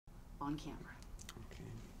on camera. Okay.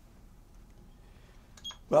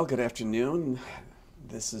 Well, good afternoon.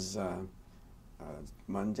 This is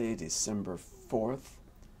Monday, December 4th,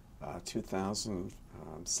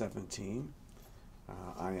 2017.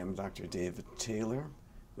 I am Dr. David Taylor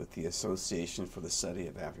with the Association for the Study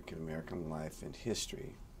of African American Life and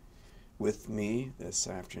History. With me this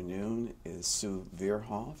afternoon is Sue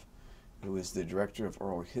Veerhoff, who is the Director of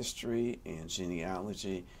Oral History and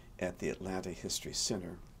Genealogy at the Atlanta History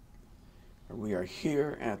Center. We are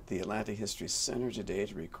here at the Atlanta History Center today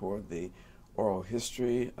to record the oral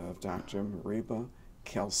history of Dr. Moriba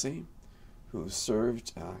Kelsey, who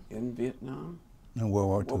served in Vietnam. In World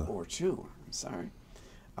War II. World War II, I'm sorry.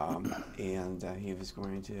 And he was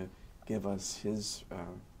going to give us his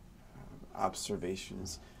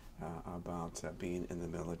observations about being in the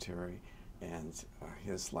military and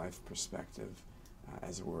his life perspective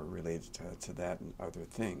as it were related to that and other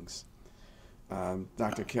things.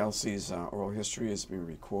 Dr. Kelsey's oral history has been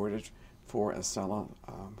recorded for Acela,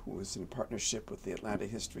 who is in partnership with the Atlanta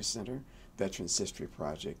History Center, Veterans History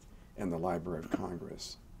Project, and the Library of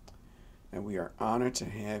Congress. And we are honored to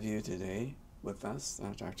have you today with us,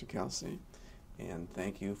 Dr. Kelsey, and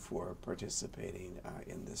thank you for participating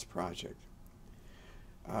in this project.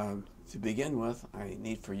 To begin with, I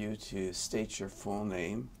need for you to state your full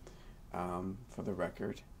name for the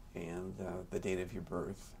record and the date of your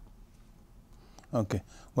birth. Okay.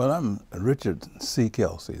 Well, I'm Richard C.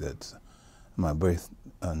 Kelsey. That's my birth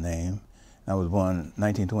name. I was born in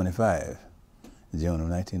 1925, June of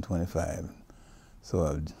 1925. So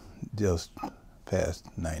I've just passed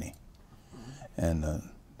 90. And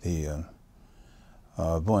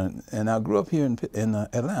born, and I grew up here in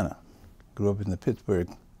Atlanta. Grew up in the Pittsburgh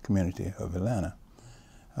community of Atlanta,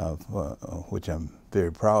 which I'm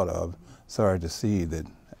very proud of. Sorry to see that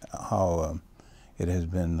how it has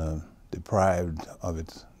been deprived of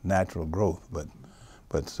its natural growth,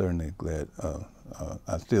 but certainly glad.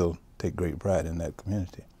 I still take great pride in that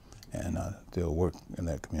community, and I still work in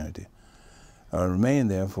that community. I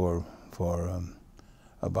remained there for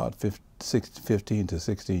about 15 to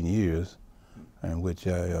 16 years, in which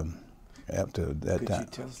I, after that time.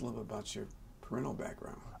 Could you tell us a little bit about your parental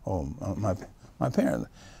background? Oh, my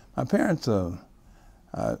parents.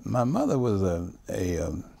 My mother was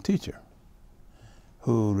a teacher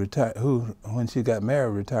who retired. Who, when she got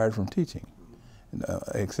married, retired from teaching,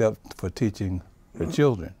 except for teaching her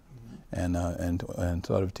children, and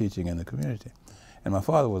sort of teaching in the community. And my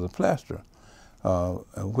father was a plasterer,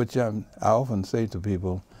 which I often say to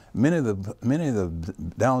people. Many of the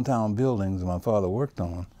downtown buildings my father worked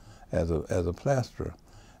on as a plasterer.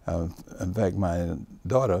 In fact, my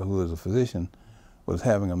daughter, who is a physician, was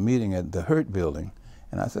having a meeting at the Hurt Building,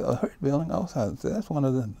 and I said, "A Hurt Building?" Oh, I said, "That's one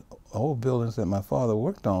of the old buildings that my father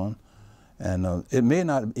worked on, and it may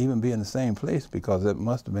not even be in the same place because it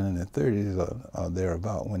must have been in the 30s or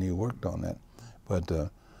thereabout when he worked on that. But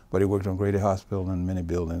he worked on Grady Hospital and many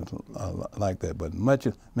buildings like that. But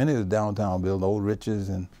many of the downtown buildings, Old Riches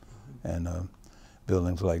and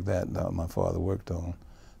buildings like that, my father worked on.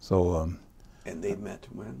 So. And they met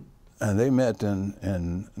when? And they met in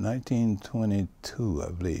 1922,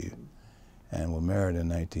 I believe, and were married in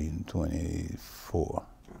 1924.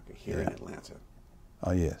 Okay, here in Atlanta.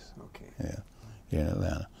 Oh, yes. Okay. Yeah, here in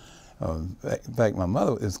Atlanta. In fact, my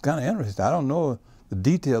mother, it's kind of interesting. I don't know the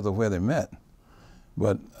details of where they met,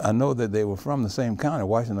 but I know that they were from the same county,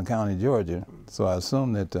 Washington County, Georgia, so I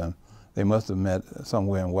assume that they must have met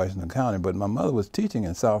somewhere in Washington County, but my mother was teaching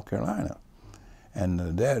in South Carolina.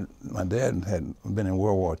 And my dad had been in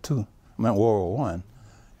World War War I,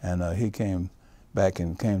 and he came back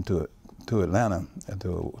and came to Atlanta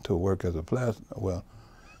to work as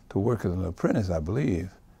to work as an apprentice, I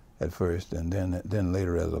believe, at first, and then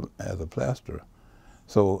later as a plasterer.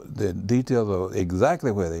 So the details of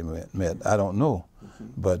exactly where they met, I don't know,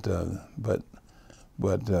 but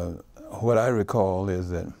what I recall is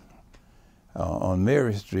that on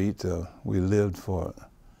Mary Street we lived for.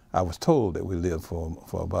 I was told that we lived for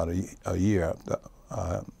about a year,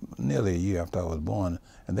 nearly a year after I was born,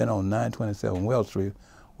 and then on 927 Wells Street,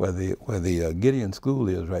 where the Gideon School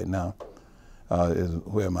is right now, is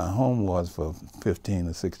where my home was for 15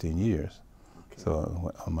 or 16 years. Okay.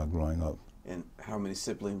 So my growing up. And how many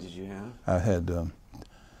siblings did you have? I had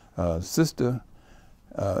a sister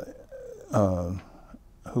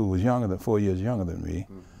who was 4 years younger than me.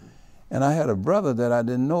 Mm-hmm. And I had a brother that I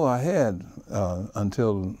didn't know I had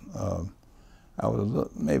until I was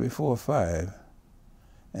maybe 4 or 5,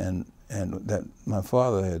 and that my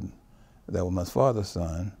father that was my father's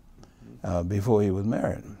son before he was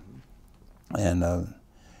married, and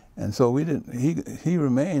so we didn't. He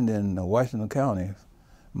remained in Washington County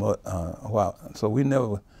So we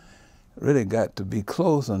never really got to be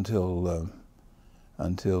close until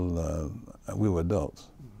we were adults.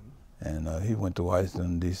 And he went to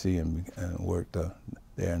Washington, D.C. and worked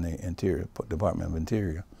there in the Department of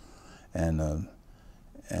Interior. And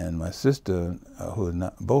my sister, who is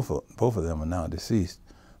not, both of them are now deceased,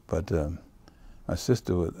 but my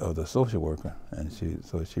sister was a social worker, and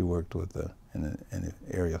she worked with in the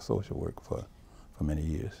area of social work for many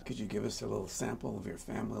years. Could you give us a little sample of your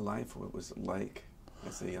family life? What was it like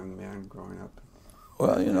as a young man growing up?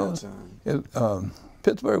 Well, you know,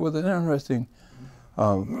 Pittsburgh was an interesting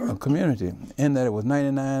community in that it was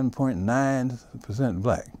 99.9%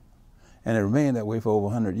 black, and it remained that way for over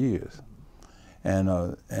 100 years. And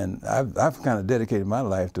I've kind of dedicated my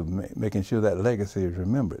life to making sure that legacy is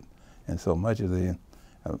remembered. And so much of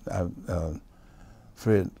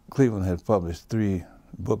Fred Cleveland has published 3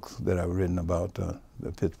 books that I've written about the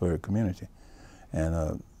Pittsburgh community.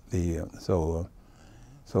 And so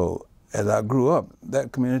as I grew up,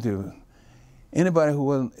 that community,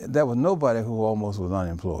 there was nobody who almost was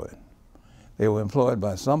unemployed. They were employed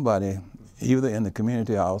by somebody, either in the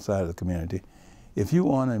community or outside of the community. If you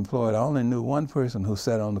were unemployed, I only knew one person who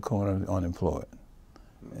sat on the corner unemployed,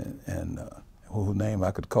 and whose name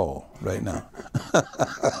I could call right now.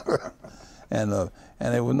 And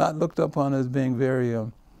it was not looked upon as being very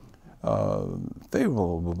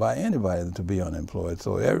favorable by anybody to be unemployed.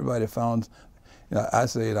 So everybody found, I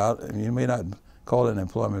say it out, you may not call it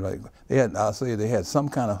employment, like I'll say they had some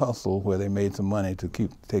kind of hustle where they made some money to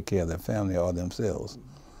take care of their family or themselves,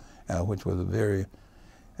 which was a very,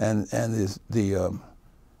 the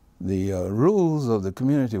rules of the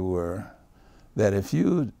community were that if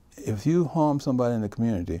you harmed somebody in the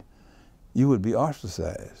community, you would be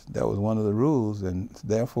ostracized. That was one of the rules, and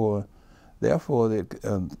therefore there was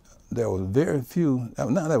very few.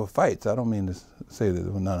 Now there were fights. I don't mean to say that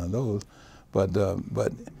there were none of those, but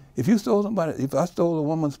if you stole if I stole a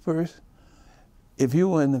woman's purse, if you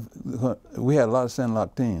were we had a lot of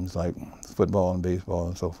sandlot teams like football and baseball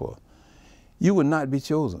and so forth. You would not be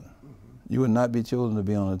chosen. You would not be chosen to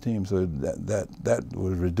be on a team. So that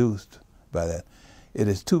was reduced by that. It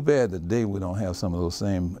is too bad that today we don't have some of those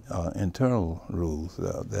same internal rules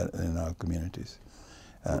that in our communities.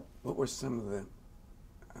 What were some of the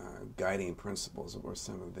guiding principles? What were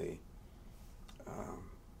some of the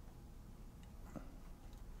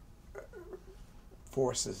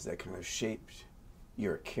forces that kind of shaped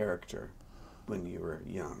your character when you were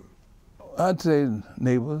young? I'd say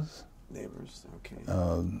neighbors. Neighbors, okay.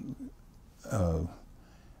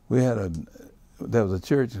 There was a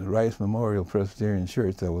church, Rice Memorial Presbyterian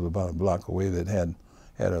Church, that was about a block away that had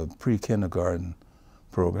a pre-kindergarten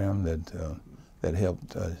program that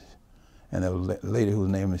helped, and there was a lady whose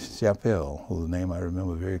name is Chappelle, whose name I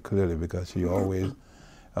remember very clearly because she always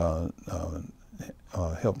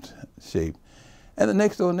helped shape. And the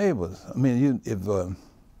next door neighbors. I mean,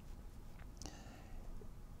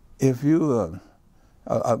 if you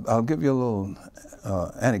I'll give you a little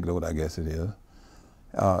anecdote, I guess it is.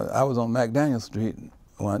 I was on McDaniel Street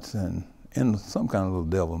once and in some kind of little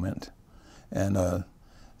devilment, and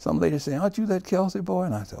some lady said, "Aren't you that Kelsey boy?"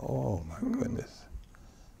 And I said, "Oh my goodness,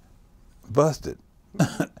 busted."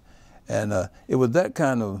 And it was that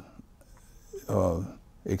kind of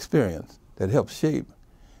experience that helped shape.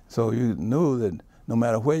 So you knew that no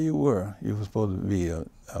matter where you were supposed to be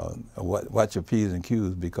watch your P's and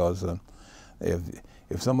Q's, because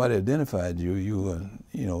if somebody identified you,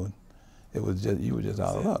 it was just you were just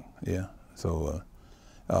out of luck. Yeah. So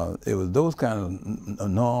it was those kind of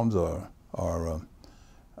norms or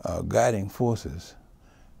guiding forces.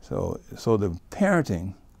 So the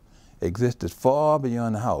parenting existed far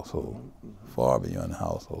beyond the household,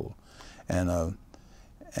 and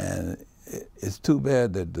it's too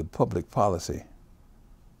bad that the public policy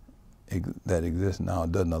that exists now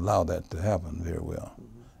doesn't allow that to happen very well.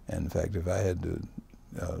 And in fact, if I had to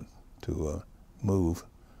move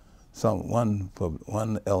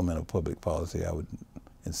one element of public policy, I would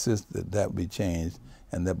insist that be changed,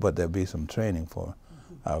 but there be some training for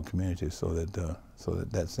our community so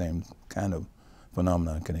that same kind of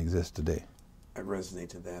phenomenon can exist today. I resonate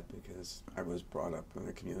to that because I was brought up in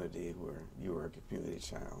a community where you were a community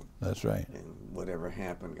child. That's right. And whatever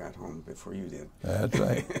happened got home before you did. That's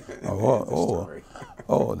right. I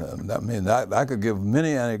mean, I could give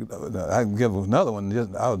many anecdotes. I can give another one.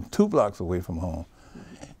 I was 2 blocks away from home.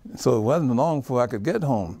 So it wasn't long before I could get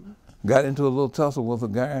home. Got into a little tussle with a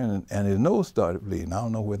guy, and his nose started bleeding. I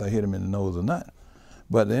don't know whether I hit him in the nose or not.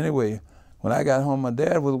 But anyway, when I got home, my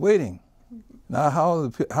dad was waiting. Now,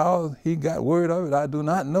 how he got word of it, I do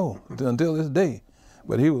not know until this day.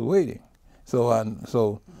 But he was waiting. So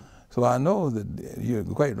I know that you're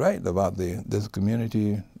quite right about this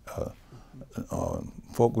community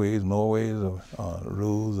folkways, moreways, or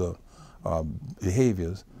rules, or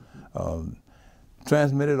behaviors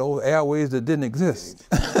transmitted over airways that didn't exist,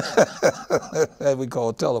 that we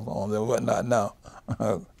call telephones and whatnot now.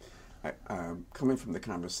 Coming from the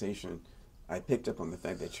conversation, I picked up on the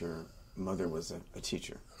fact that your mother was a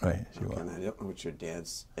teacher. Right, she was. And I don't know what your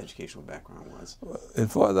dad's educational background was. Well,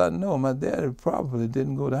 as far as I know, my dad probably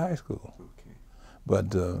didn't go to high school. Okay.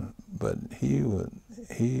 But he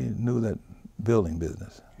knew that building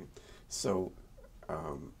business. Okay. So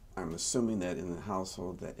I'm assuming that in the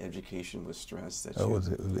household that education was stressed. That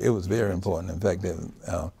it was very important. In fact, in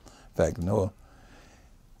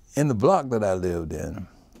the block that I lived in,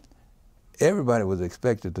 everybody was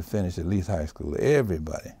expected to finish at least high school.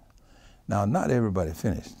 Everybody. Now, not everybody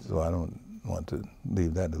finished, so I don't want to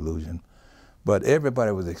leave that illusion. But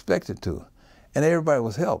everybody was expected to, and everybody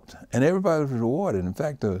was helped, and everybody was rewarded. In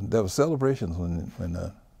fact, there were celebrations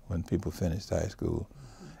when people finished high school,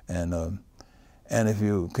 and if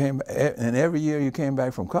you came, and every year you came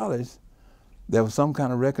back from college, there was some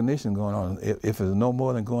kind of recognition going on. If it's no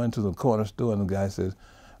more than going to the corner store and the guy says,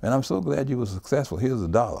 "Man, I'm so glad you were successful. Here's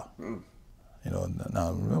 $1." You know,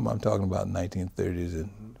 now remember I'm talking about 1930s and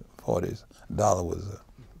 40s. $1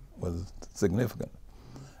 was significant.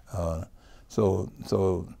 So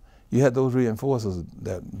you had those reinforcers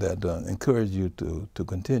that encouraged you to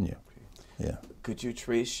continue. Yeah. Could you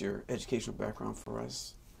trace your educational background for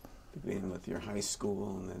us, beginning with your high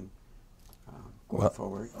school and then going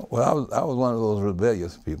forward? Well, I was one of those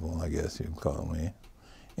rebellious people, I guess you'd call me,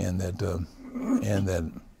 and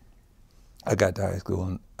that I got to high school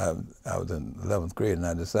and I was in 11th grade, and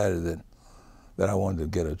I decided that I wanted to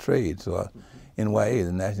get a trade. So NYA,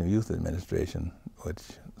 the National Youth Administration, which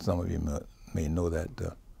some of you may know that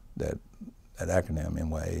acronym,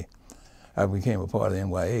 NYA. I became a part of the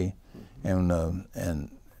NYA, and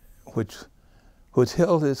which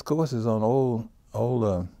held its courses on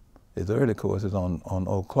its early courses on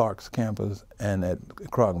old Clark's campus and at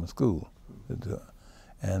Krogman School,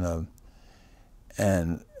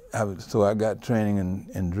 so I got training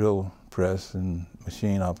in drill press and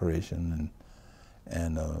machine operation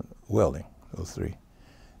and welding, those three,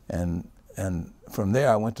 and from there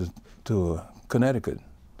I went to Connecticut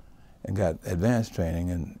and got advanced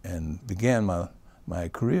training and began my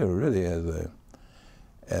career really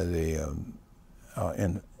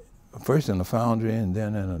first in a foundry and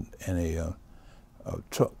then in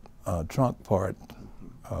a trunk part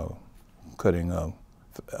cutting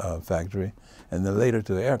factory, and then later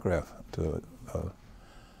to aircraft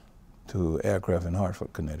to aircraft in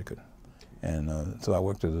Hartford, Connecticut, and so I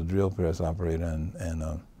worked as a drill press operator and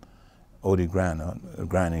OD grinder,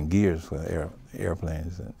 grinding gears for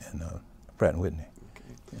airplanes and Pratt & Whitney.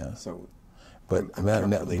 Okay. Yeah. So,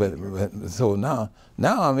 so now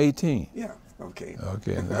I'm 18. Yeah. Okay.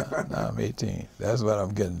 Okay. Now I'm 18. That's what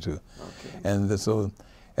I'm getting to. Okay. And so,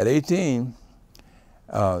 at 18,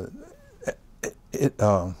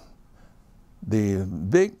 the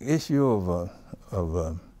big issue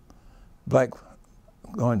of black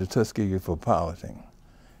going to Tuskegee for piloting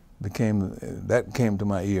came to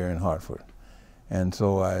my ear in Hartford, and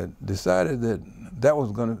so I decided that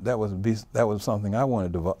was something I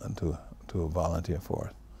wanted to volunteer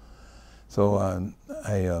for. So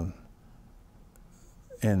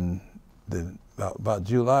in about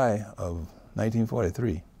July of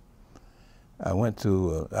 1943, I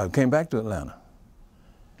came back to Atlanta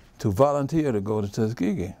to volunteer to go to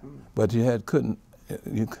Tuskegee, but it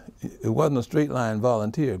wasn't a straight line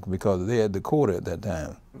volunteer because they had the quota at that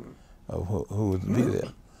time of who would be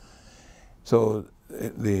there. So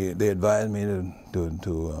they advised me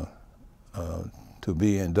to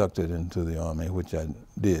be inducted into the Army, which I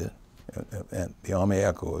did, and the Army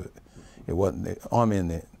Air Corps. It wasn't the Army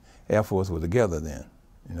and the Air Force were together then,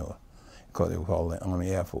 you know, because they were called the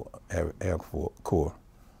Army Air Corps,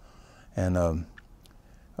 and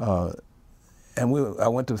I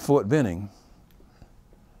went to Fort Benning,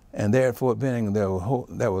 and there at Fort Benning there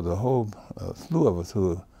was a whole slew of us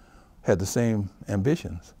who had the same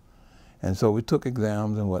ambitions, and so we took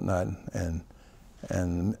exams and whatnot, and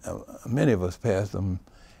many of us passed them,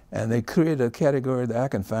 and they created a category that I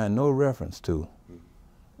can find no reference to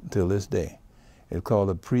till this day. It's called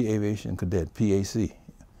a pre-aviation cadet, PAC,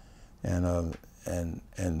 and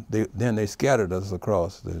then they scattered us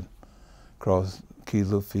across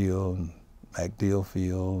Keesler Field, and MacDill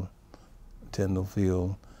Field, Tyndall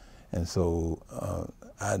Field, and so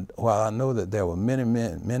while I know that there were many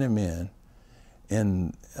men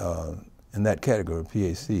in that category,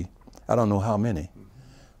 PAC, I don't know how many,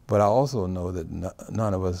 But I also know that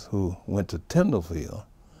none of us who went to Tyndall Field,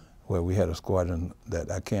 where we had a squadron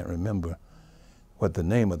that I can't remember what the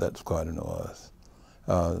name of that squadron was,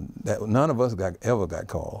 that none of us ever got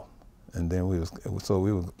called. And then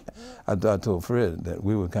I told Fred that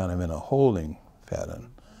we were kind of in a holding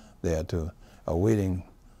pattern there to awaiting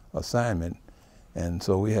assignment. And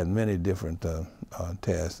so we had many different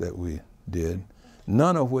tasks that we did,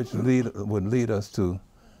 none of which would lead us to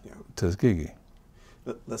Tuskegee.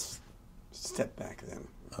 Let's step back then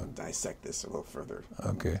and dissect this a little further.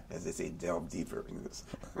 Okay. As they say, delve deeper into this.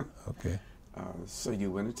 Okay. So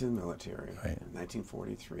you went into the military right. in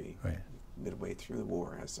 1943, right. midway through the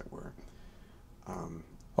war, as it were.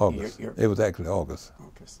 August. It was actually August.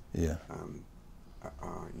 August. Yeah.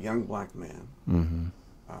 Young black man. Mm-hmm.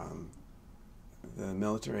 The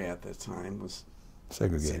military at the time was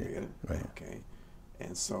segregated. Right. Okay.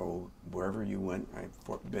 And so wherever you went,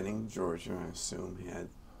 Fort Benning, Georgia, I assume, had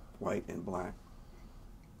white and black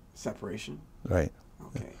separation? Right.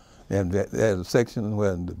 Okay. And they had a section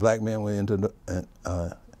where the black men were inducted,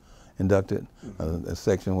 mm-hmm. A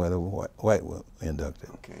section where the white were inducted.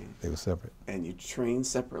 Okay. They were separate. And you trained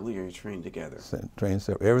separately, or you trained together? Trained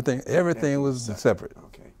separate. Everything was separate.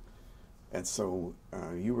 Okay. And so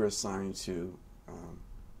you were assigned to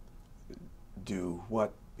do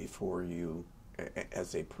what before you,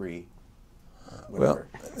 as a Well,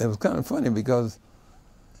 it was kind of funny because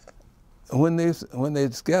when they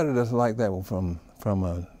scattered us like that from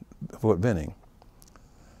Fort Benning,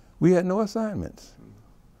 we had no assignments.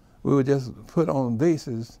 We were just put on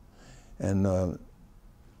bases, and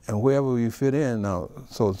wherever we fit in. Now,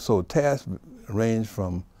 so tasks ranged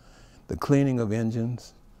from the cleaning of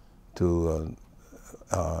engines to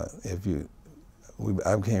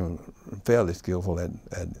I became fairly skillful at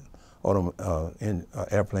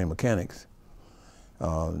airplane mechanics.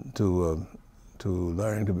 To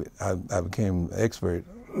learning to be, I became expert.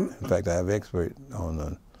 In fact, I have expert on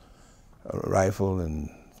a rifle and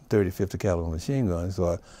 30, 50 caliber machine guns.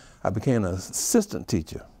 So I became an assistant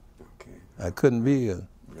teacher. Okay. I couldn't be a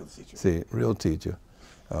real teacher.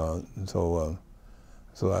 So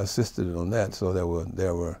I assisted on that. So there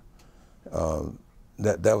were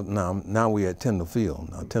that was now we at Tyndall Field,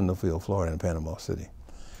 Tyndall Field, Florida, in Panama City.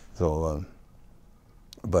 So,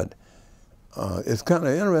 but it's kind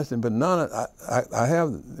of interesting. But I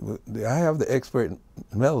have the expert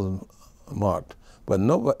medals marked, but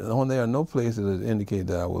there are no places that indicate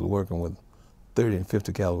that I was working with 30 and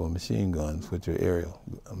 50 caliber machine guns, which are aerial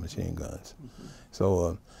machine guns. Mm-hmm.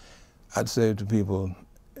 So I'd say to people,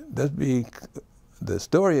 the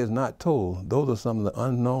story is not told. Those are some of the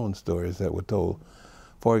unknown stories that were told.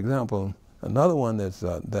 For example, another one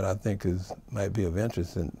that I think might be of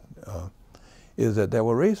interest is that there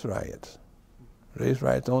were race riots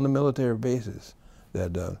on the military bases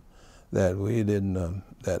that we didn't,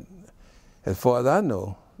 that as far as I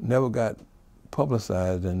know, never got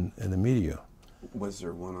publicized in the media. Was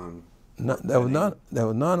there one on? There was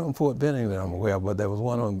none on Fort Benning that I'm aware of, but there was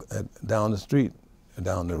one down the street,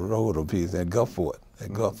 down the road a piece at Gulfport,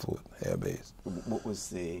 Gulfport Air Base. What was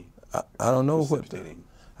the? I don't know precipitating?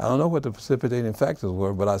 I don't know what the precipitating factors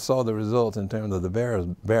were, but I saw the results in terms of the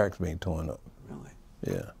barracks being torn up. Really?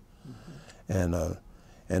 Yeah. Mm-hmm.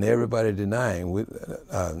 And everybody denying.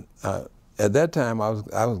 At that time, I was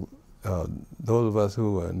those of us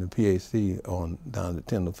who were in the PhD down at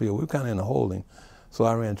Tyndall Field, we were kind of in a holding. So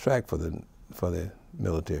I ran track for the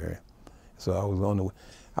military. So I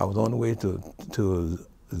was on the way to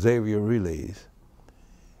Xavier relays,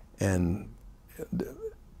 and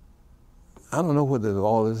I don't know whether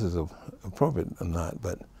all this is appropriate or not,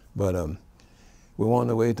 but we were on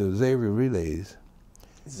the way to Xavier relays.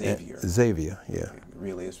 Xavier, yeah. Okay.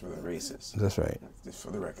 Relays for the races. That's right. Just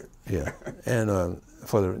for the record. Yeah, and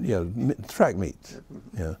for the track meets.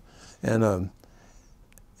 Yeah,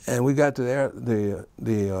 and we got to the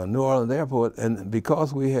New Orleans airport, and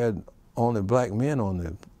because we had only black men on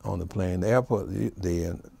the plane,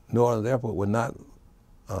 the New Orleans airport would not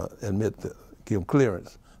give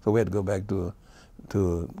clearance, so we had to go back to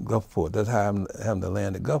Gulfport. That's how I happened to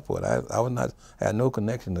land at Gulfport. I had no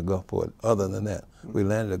connection to Gulfport other than that. We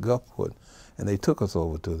landed at Gulfport, and they took us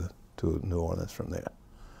over to New Orleans from there.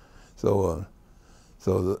 So,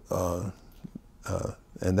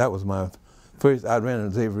 and that was my first. I ran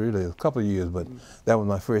in Xavier relay a couple of years, but that was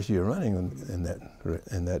my first year running in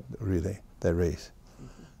that relay, that race,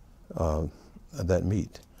 that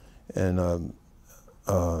meet, and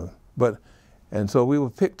so we were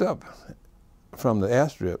picked up from the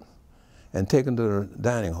airstrip and taken to the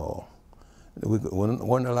dining hall. We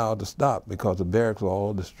weren't allowed to stop because the barracks were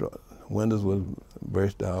all destroyed. Windows were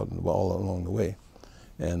burst out and all along the way.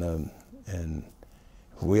 and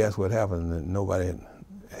we asked what happened, and nobody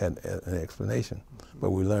had an explanation.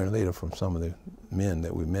 But we learned later from some of the men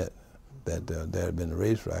that we met that there had been a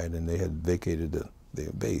race riot and they had vacated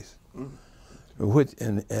their base. Which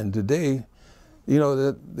and today, you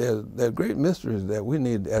know, there are great mysteries that we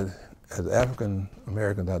need as African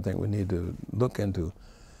Americans. I think we need to look into.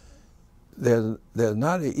 There's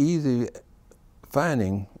not an easy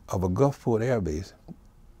finding of a Gulfport air base,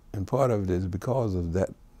 and part of it is because of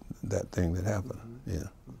that thing that happened. Yeah.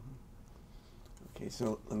 Okay,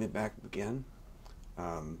 so let me back up again.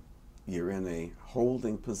 You're in a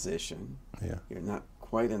holding position. Yeah. You're not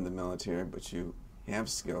quite in the military, but you have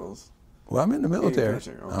skills. Well, I'm in the military.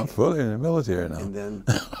 Okay. I'm fully in the military now. And then,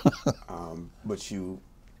 but you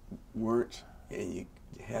weren't, and you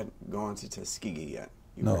hadn't gone to Tuskegee yet.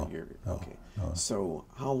 No. So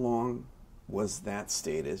how long was that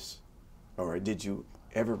status, or did you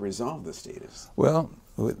ever resolve the status? Well,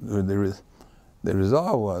 the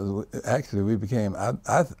resolve was, actually we became, I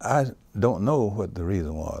don't know what the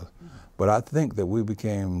reason was, but I think that we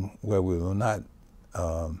became where we were not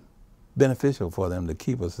beneficial for them to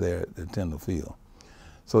keep us there at Tyndall Field.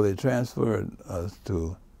 So they transferred us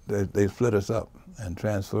to, they split us up and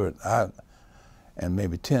transferred out, and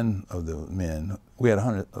maybe 10 of the men, we had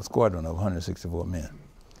a squadron of 164 men.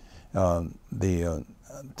 10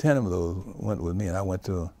 of those went with me,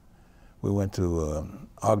 and we went to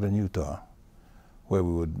Ogden, Utah, where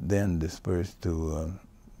we would then disperse to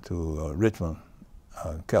Richmond,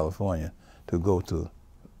 California, to go to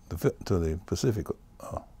the Pacific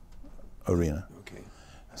arena. Okay.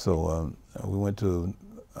 So we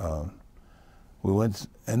went,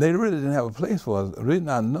 and they really didn't have a place for us. The reason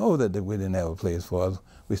I know that we didn't have a place for us,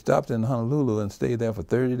 we stopped in Honolulu and stayed there for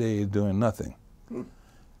 30 days doing nothing.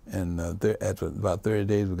 And after about 30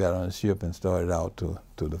 days, we got on a ship and started out to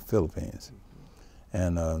the Philippines.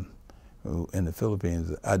 And in the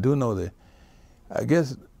Philippines, I do know that, I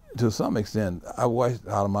guess to some extent, I washed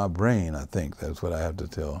out of my brain, I think that's what I have to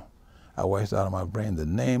tell. I washed out of my brain the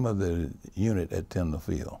name of the unit at Tyndall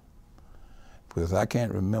Field, because I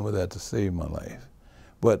can't remember that to save my life.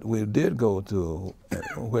 But we did go to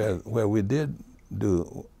where we did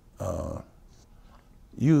do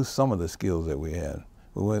use some of the skills that we had.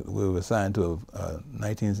 We were assigned to a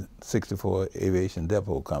 1964 aviation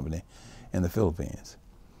depot company in the Philippines,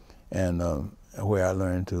 and where I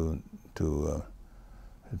learned to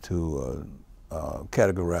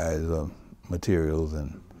categorize materials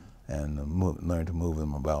and learn to move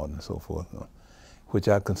them about and so forth, which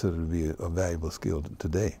I consider to be a valuable skill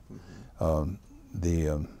today. And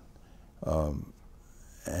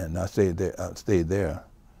I stayed there.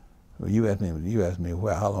 Well, you asked me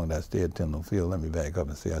how long did I stay at Tyndall Field. Let me back up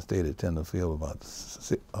and say I stayed at Tyndall Field about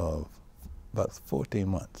 14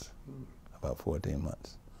 months. About 14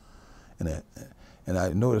 months. And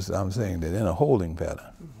I noticed I'm saying that in a holding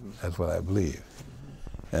pattern. That's what I believe.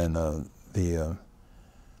 And we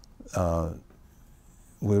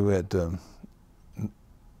were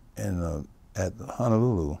at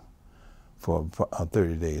Honolulu for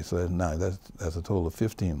 30 days. So that's a total of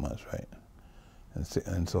 15 months, right?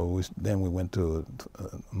 And so then we went to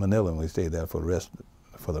Manila, and we stayed there for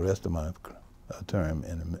the rest of my term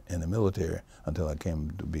in the military until I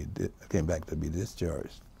came back to be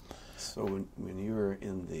discharged. So when you were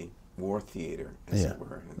in the war theater, as it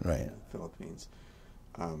were, in the Philippines,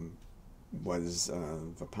 was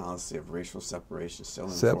the policy of racial separation still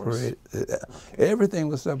in force? Okay. Everything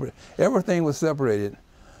was separate. Everything was separated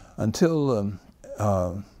until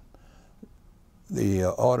the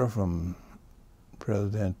order from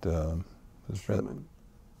President Truman.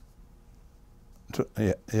 To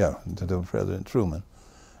President Truman,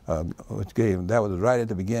 which that was right at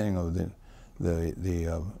the beginning of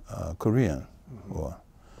the Korean War.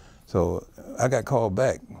 So I got called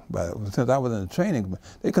back, since I was in the training,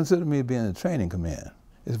 they considered me being in the training command.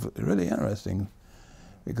 It's really interesting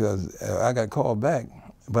because I got called back,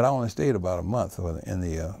 but I only stayed about a month when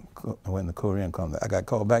the Korean come back. I got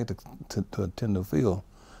called back to Tyndall Field,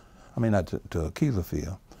 not to Keeler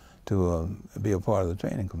Field, to be a part of the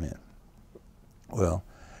training command. Well,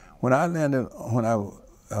 when I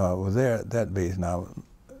was there at that base, now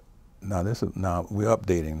we're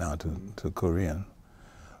updating now to Korean.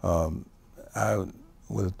 I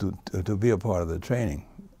was to be a part of the training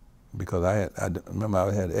because I remember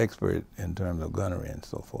I had expert in terms of gunnery and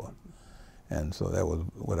so forth, and so that was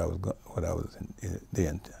what I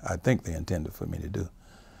think they intended for me to do,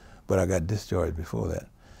 but I got discharged before that.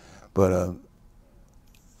 But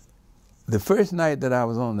the first night that I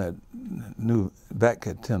was on that back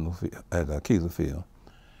at Tyndall Field, at Keeler Field,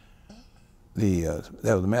 there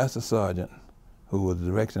was a master sergeant who was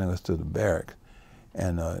directing us to the barracks,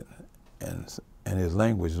 and his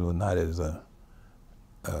language was not as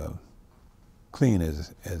clean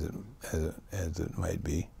as it might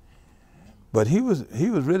be, but he was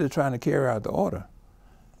really trying to carry out the order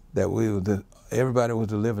that everybody was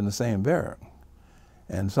to live in the same barrack,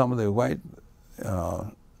 and some of the white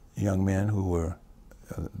young men who were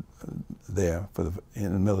there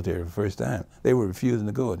in the military for the first time, they were refusing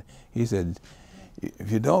to go. He said,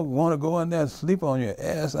 "If you don't want to go in there, sleep on your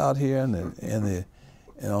ass out here on the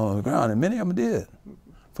ground." And many of them did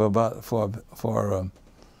for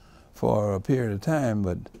a period of time.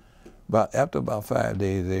 But after about 5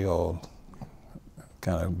 days, they all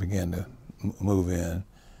kind of began to move in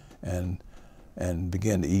and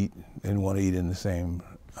began to eat. They didn't want to eat in the same.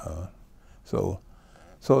 So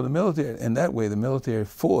the military, in that way, the military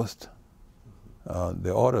forced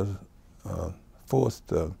the orders,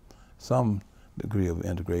 forced some degree of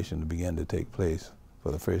integration to begin to take place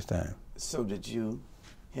for the first time. So did you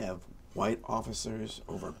have white officers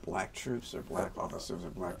over black troops, or black officers over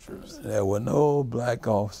black troops? There were no black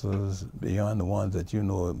officers beyond the ones that you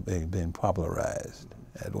know have been popularized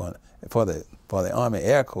at one for the Army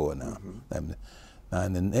Air Corps now. Now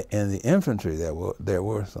in the infantry there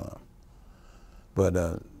were some, but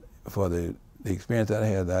for the experience that I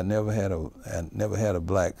had, I never had a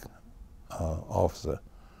black officer.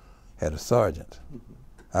 Had a sergeant.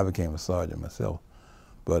 I became a sergeant myself,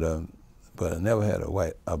 but I never had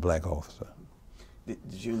a black officer. Did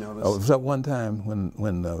you notice? Oh, except one time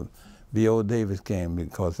when B.O. Davis came,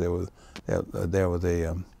 because there was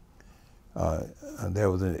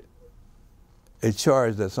a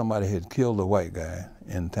charge that somebody had killed a white guy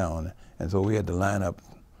in town, and so we had to line up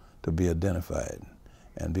to be identified.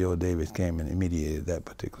 And B.O. Davis came and mediated that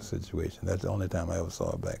particular situation. That's the only time I ever saw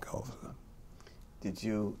a black officer. Did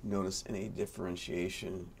you notice any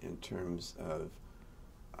differentiation in terms of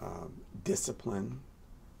discipline?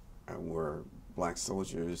 Were black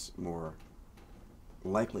soldiers more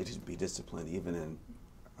likely to be disciplined even in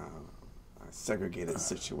a segregated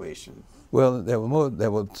situation? Well, there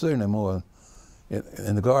were certainly more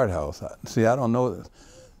in the guardhouse. See, I don't know,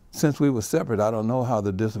 since we were separate, I don't know how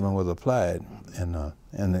the discipline was applied in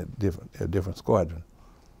the different squadrons.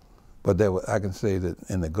 But I can say that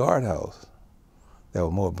in the guardhouse, there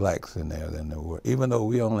were more blacks in there than there were, even though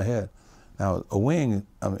we only had, now a wing,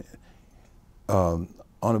 on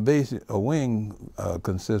a base, a wing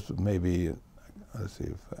consists of maybe, let's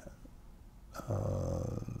see,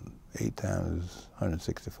 8 times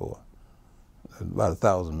 164, about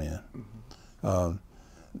 1,000 men.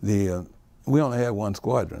 We only had one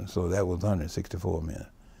squadron, so that was 164 men.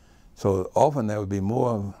 So often there would be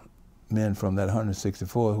more men from that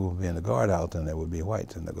 164 who would be in the guardhouse than there would be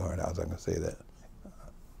whites in the guardhouse, I can say that.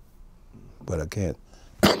 But I can't,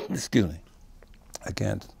 excuse me, I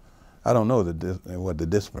don't know what the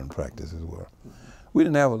discipline practices were. We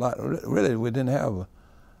didn't have a lot, really we didn't have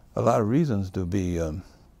a lot of reasons to be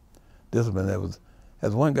disciplined.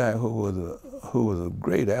 There's one guy who was a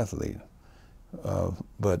great athlete,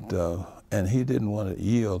 and he didn't want to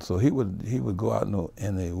yield, so he would go out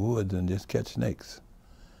in the woods and just catch snakes.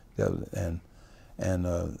 And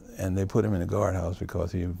they put him in the guardhouse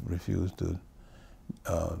because he refused to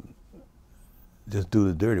just do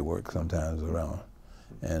the dirty work sometimes around,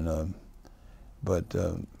 but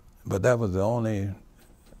that was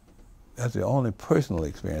that's the only personal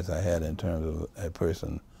experience I had in terms of a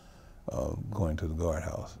person going to the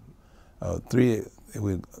guardhouse.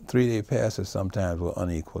 3-day passes sometimes were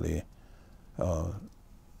unequally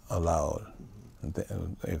allowed,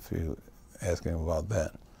 if you're asking about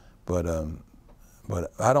that, but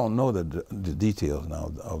I don't know the details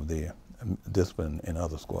now of the discipline in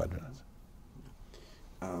other squadrons.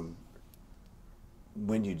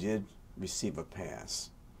 When you did receive a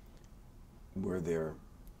pass, were there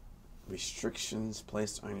restrictions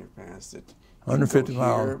placed on your pass that you 150 can go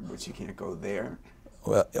here, miles, but you can't go there?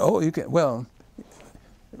 Well, you can. Well,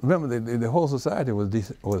 remember the whole society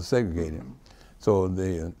was segregated. So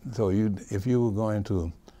if you were going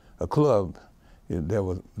to a club, there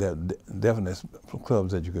were definite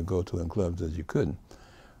clubs that you could go to and clubs that you couldn't.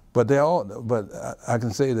 But I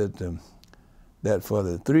can say that that for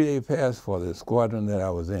the 3-day pass for the squadron that I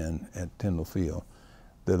was in at Tyndall Field,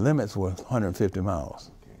 the limits were 150 miles,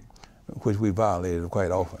 which we violated quite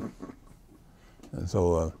often. And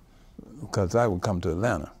so, because I would come to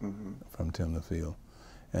Atlanta from Tyndall Field,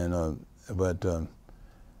 and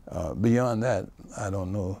beyond that, I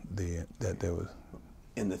don't know that there was.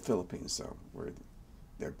 In the Philippines, so were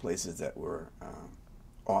there places that were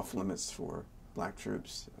off limits for black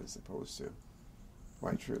troops as opposed to?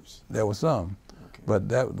 white troops? There were some, okay. but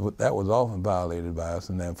that was often violated by us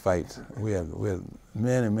in their fights. We had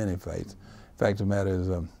many fights. Fact of the matter is,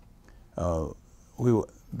 the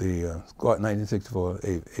 1964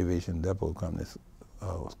 Aviation Depot Company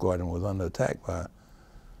squadron was under attack by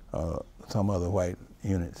some other white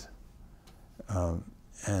units,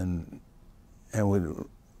 and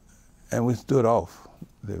we stood off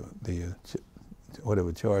the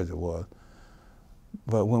whatever charge it was.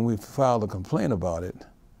 But when we filed a complaint about it,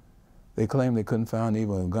 they claimed they couldn't find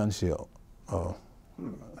even a gun shell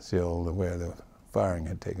where the firing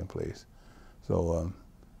had taken place. So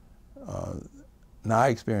now I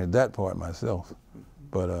experienced that part myself,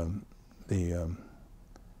 but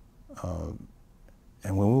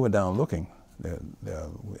and when we were down looking,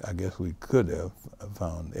 I guess we could have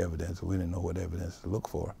found evidence. We didn't know what evidence to look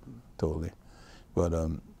for, totally. But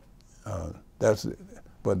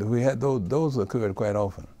but we had those occurred quite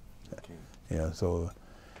often. Okay. Yeah. So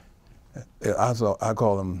I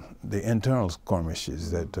call them the internal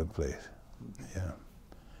skirmishes that took place. Yeah.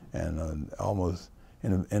 And almost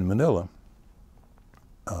in Manila,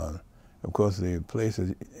 of course, the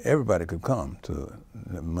places everybody could come to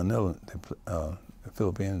Manila. The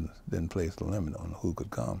Philippines didn't place the limit on who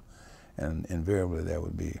could come, and invariably there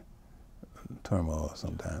would be turmoil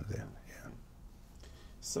sometimes there. Yeah.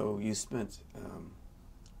 So you spent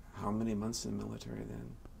how many months in the military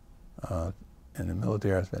then? In the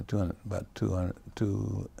military, I spent about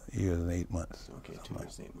 2 years and 8 months. Okay, 2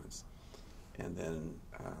 years and 8 months. And then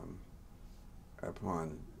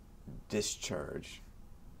upon discharge,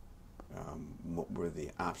 what were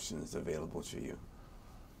the options available to you?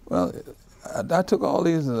 Well, I took all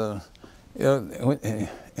these, when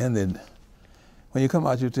you come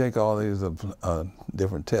out, you take all these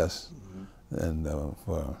different tests, and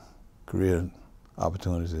for career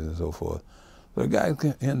opportunities and so forth. So the guy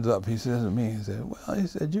ends up, he says to me, he said, well, he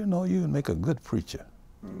said, you know, you would make a good preacher.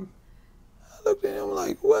 I looked at him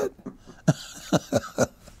like, what?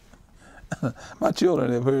 My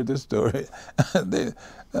children have heard this story. And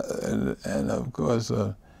of course,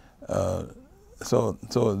 so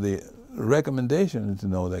the recommendations,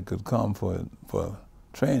 that could come for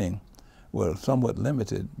training were somewhat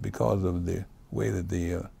limited because of the way that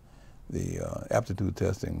the aptitude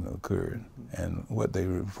testing occurred and what they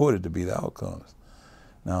reported to be the outcomes.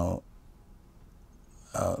 Now,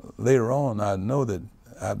 later on, I know that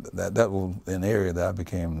that was an area that I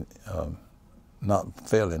became not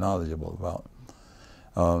fairly knowledgeable about.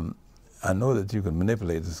 I know that you can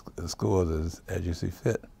manipulate the scores as you see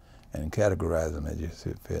fit and categorize them as you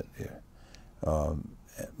see fit here.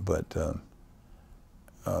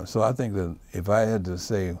 So I think that if I had to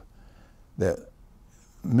say that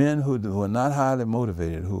men who were not highly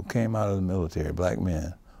motivated, who came out of the military, black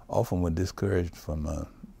men, often were discouraged from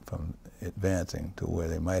advancing to where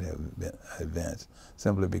they might have been advanced,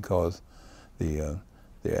 simply because their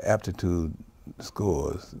aptitude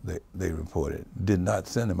scores they reported did not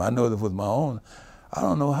send them. I know that with my own, I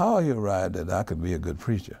don't know how he arrived that I could be a good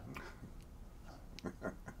preacher.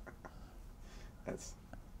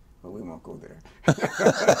 Well, we won't go there.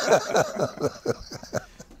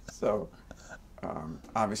 So,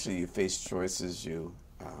 obviously you faced choices. You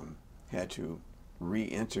had to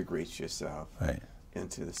reintegrate yourself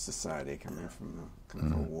into the society coming from the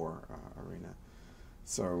Cold War arena.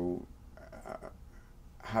 So,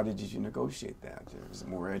 how did you negotiate that? Was it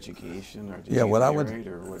more education, or did you get married,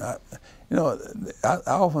 or what? I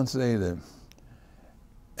often say that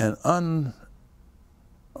an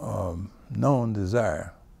unknown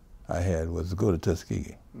desire I had was to go to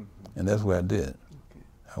Tuskegee, and that's where I did. Okay.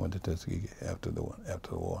 I went to Tuskegee after the war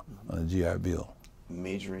on a GI Bill.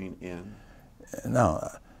 Majoring in? Now,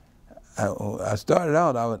 I started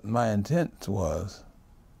out, my intent was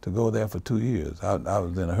to go there for 2 years. I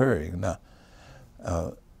was in a hurry. Now,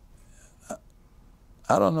 I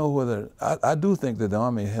don't know whether, I do think that the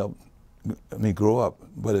Army helped me grow up,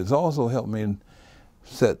 but it's also helped me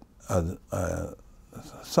set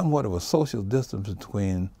somewhat of a social distance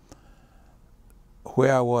between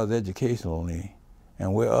where I was educationally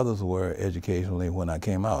and where others were educationally when I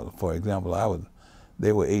came out. For example,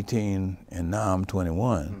 they were 18 and now I'm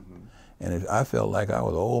 21, and I felt like I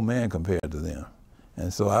was an old man compared to them.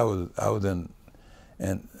 And so I was in,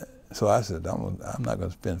 and so I said, I'm not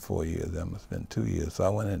going to spend 4 years. I'm going to spend 2 years. So I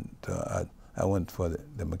went in. I went for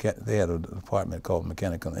they had a department called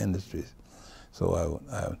Mechanical Industries. So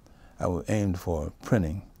I aimed for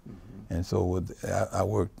printing, and so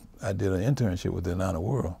I did an internship with the Atlanta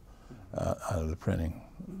World out of the printing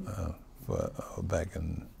back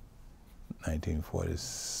in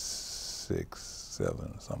 1946,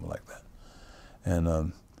 7, something like that,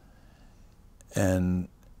 and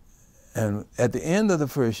at the end of the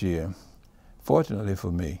first year, fortunately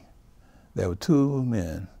for me, there were two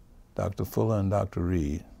men, Dr. Fuller and Dr.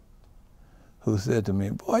 Reed, who said to me,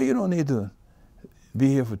 "Boy, you don't need to be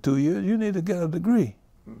here for 2 years. You need to get a degree."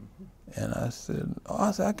 Mm-hmm. And I said,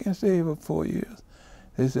 I can't stay here for 4 years.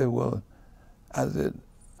 They said, well, I said,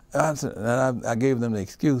 and I gave them the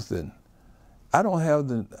excuse that I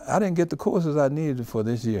didn't get the courses I needed for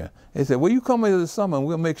this year. They said, well, you come here this summer and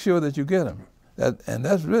we'll make sure that you get them. And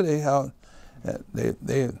that's really how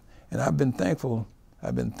and I've been thankful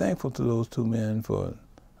to those two men for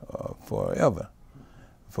forever,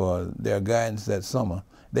 for their guidance that summer.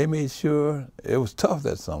 They made sure, it was tough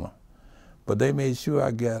that summer, but they made sure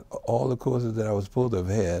I got all the courses that I was supposed to have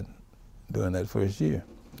had during that first year.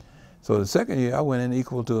 So the second year, I went in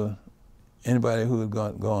equal to anybody who had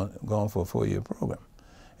gone for a 4-year program.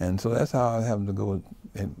 And so that's how I happened to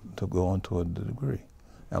go on toward the degree.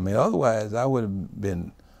 I mean, otherwise, I would have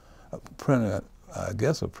been a printer, I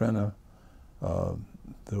guess a printer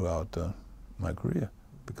throughout my career,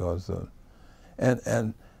 because,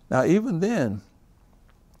 and now even then,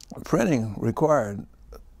 printing required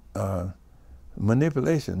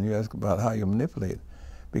manipulation. You ask about how you manipulate,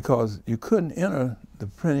 because you couldn't enter the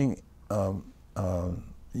printing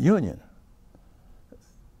union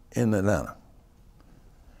in Atlanta.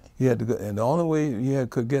 You had to go, and the only way you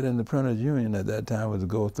could get in the printers union at that time was to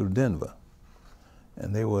go through Denver.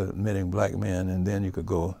 And they were admitting black men, and then you could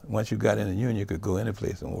go, once you got in the union, you could go any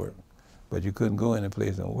place and work. But you couldn't go any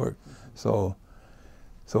place and work. So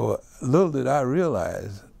little did I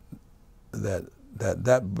realize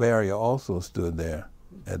that barrier also stood there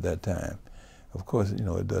at that time. Of course, you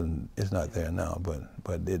know, it's not there now, but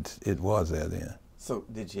it was there then. So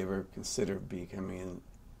did you ever consider becoming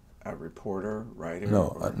a reporter, writer?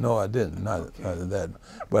 No, I didn't. Not that.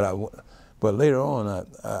 But later on,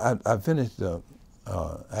 I finished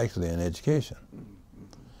actually in education,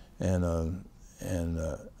 and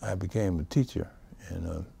I became a teacher.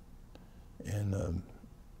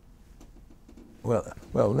 Well,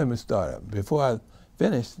 let me start. Before I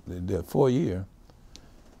finished the 4-year,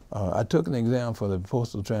 I took an exam for the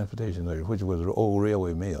Postal Transportation Service, which was an old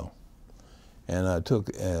railway mail. And I took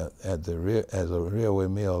as a railway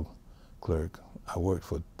mail clerk. I worked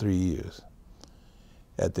for 3 years.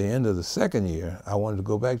 At the end of the second year, I wanted to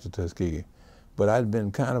go back to Tuskegee, but I'd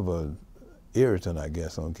been kind of an irritant, I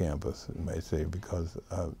guess, on campus, you might say, because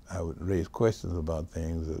I would raise questions about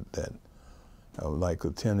things that like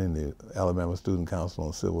attending the Alabama Student Council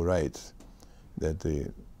on Civil Rights, that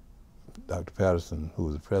Dr. Patterson, who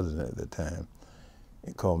was the president at the time,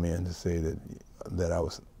 called me in to say that I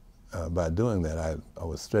was, by doing that, I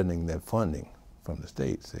was threatening that funding from the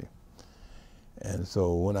state, see. And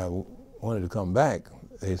so when I wanted to come back,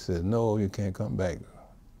 they said, no, you can't come back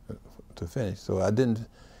to finish. So I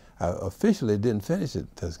officially didn't finish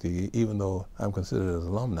at Tuskegee, even though I'm considered an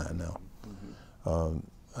alumni now. Mm-hmm.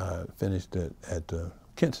 I finished at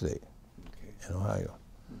Kent State in Ohio.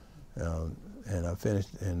 And I finished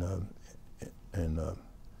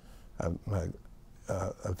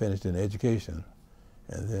I finished in education,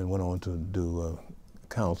 and then went on to do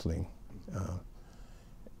counseling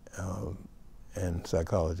and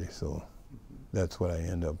psychology. So that's what I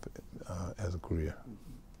end up as a career.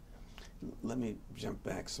 Let me jump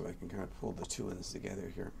back so I can kind of pull the two ends together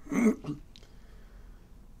here.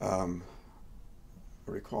 I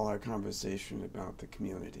recall our conversation about the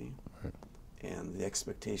community, right, and the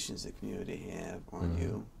expectations the community have on mm-hmm.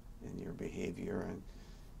 you and your behavior. And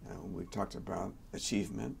we talked about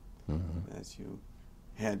achievement, mm-hmm. as you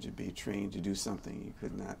had to be trained to do something. You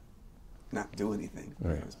could not do anything.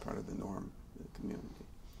 Right. That was part of the norm of the community.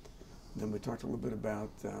 Then we talked a little bit about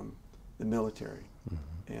the military,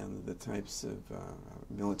 mm-hmm. and the types of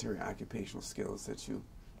military occupational skills that you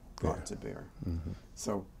brought to bear. Mm-hmm.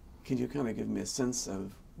 So can you kind of give me a sense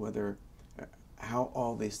of how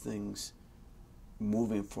all these things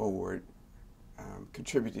moving forward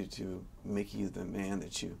contributed to making you the man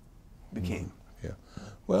that you became? Mm-hmm. Yeah.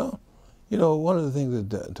 Well, you know, one of the things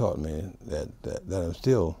that taught me that I'm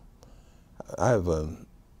still, I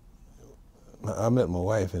met my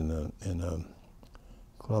wife in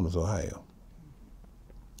Columbus, Ohio.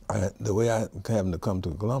 The way I happened to come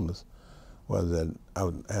to Columbus was that I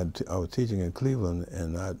was teaching in Cleveland,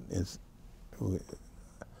 and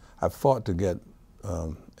I fought to get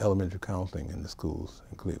elementary counseling in the schools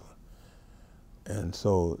in Cleveland. And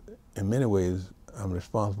so in many ways, I'm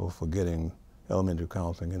responsible for getting elementary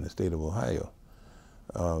counseling in the state of Ohio.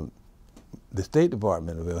 The State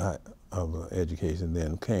Department of Education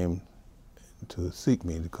then came to seek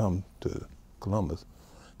me to come to Columbus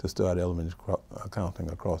to start elementary counseling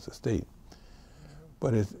across the state.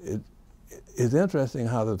 But it's interesting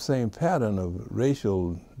how the same pattern of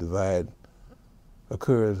racial divide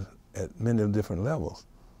occurs at many different levels.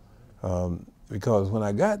 Because when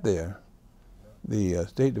I got there, the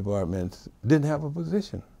State Department didn't have a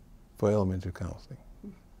position for elementary counseling.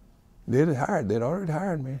 They'd already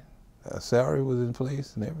hired me. A salary was in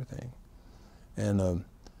place and everything.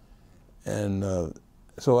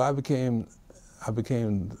 So I became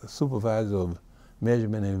the supervisor of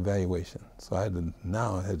measurement and evaluation. So I had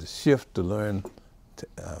to shift to learn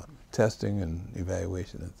testing and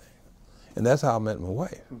evaluation and things. And that's how I met my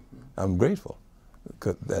wife. I'm grateful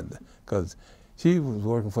because she was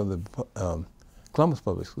working for the Columbus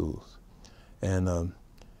Public Schools, and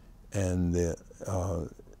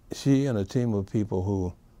she and a team of people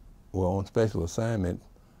who were on special assignment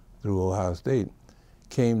through Ohio State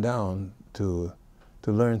came down to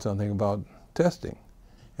learn something about testing,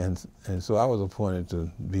 and so I was appointed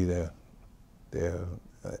to be their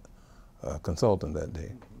consultant that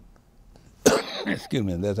day. Excuse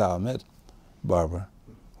me. And that's how I met Barbara,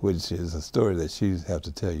 which is a story that she'd have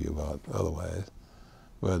to tell you about otherwise.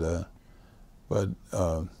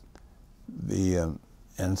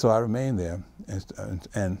 And so I remained there,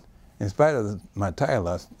 and in spite of my title,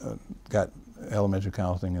 I got elementary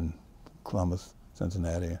counseling in Columbus,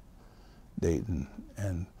 Cincinnati, Dayton,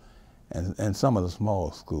 and some of the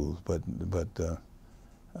small schools. But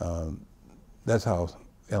that's how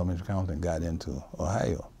elementary counseling got into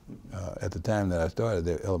Ohio. At the time that I started,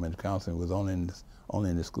 the elementary counseling was only in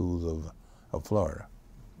the schools of Florida.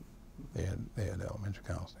 They had elementary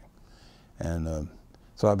counseling, and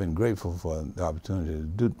so I've been grateful for the opportunity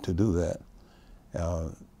to do that.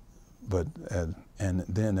 And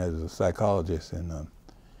then as a psychologist, and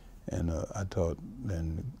I taught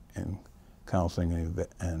in counseling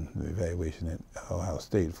and evaluation at Ohio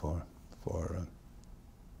State for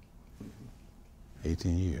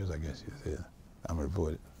 18 years, I guess you said. I'm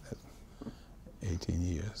reported. 18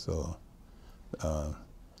 years. So,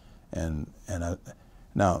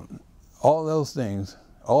 now all those things,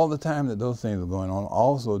 all the time that those things were going on,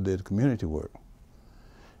 also did community work.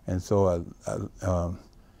 And so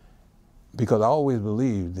because I always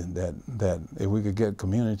believed that if we could get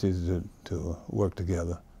communities to work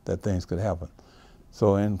together, that things could happen.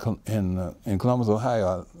 So in Columbus,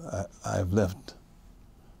 Ohio, I've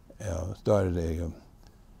started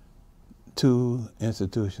two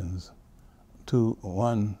institutions.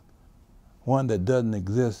 One that doesn't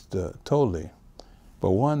exist totally,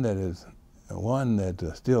 but one that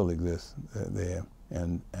still exists there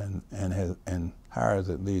and hires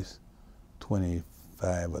at least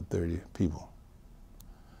 25 or 30 people.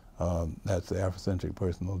 That's the Africentric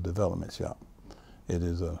Personal Development Shop. It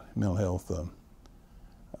is a mental health,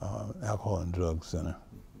 alcohol and drug center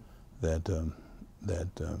that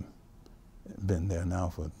been there now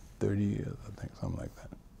for 30 years, I think, something like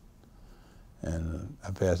that. And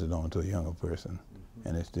I passed it on to a younger person,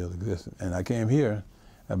 and it still exists. And I came here.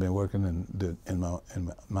 I've been working in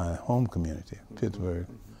my home community, Pittsburgh,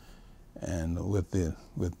 and with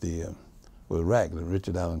RAC, the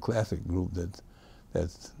Richard Allen Classic Group,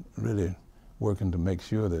 that's really working to make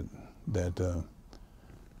sure that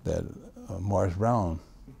Morris Brown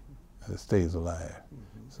stays alive.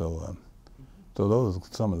 So those are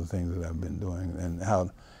some of the things that I've been doing, and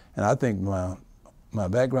I think my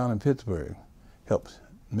background in Pittsburgh helped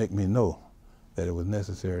make me know that it was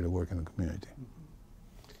necessary to work in the community.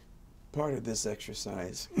 Part of this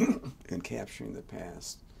exercise in capturing the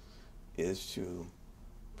past is to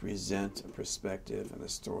present a perspective and a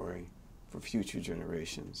story for future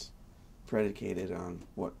generations, predicated on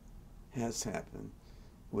what has happened,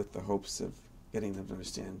 with the hopes of getting them to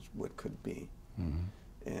understand what could be.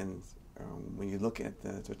 And when you look at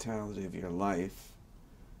the totality of your life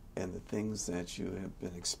and the things that you have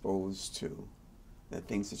been exposed to, the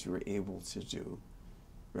things that you were able to do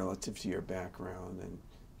relative to your background and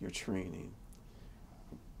your training,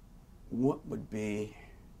 what would be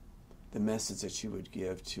the message that you would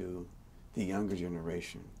give to the younger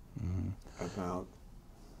generation about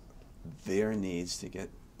their needs to get,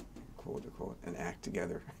 quote unquote, an act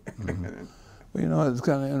together? Well, you know, it's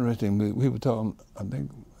kind of interesting. We were talking, I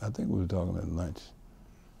think we were talking at lunch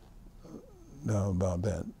about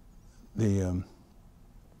that.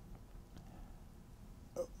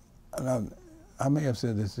 And I may have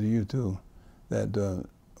said this to you too, that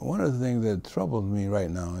one of the things that troubles me right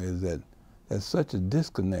now is that there's such a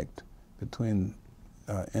disconnect between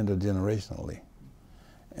intergenerationally,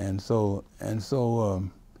 and so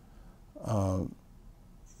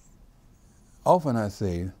often I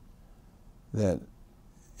say that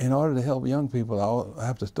in order to help young people, I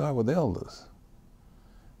have to start with elders,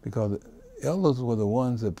 because elders were the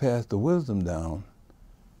ones that passed the wisdom down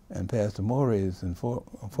and passed the mores and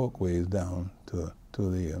folkways down to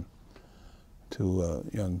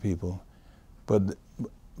young people. But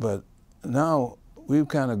now we've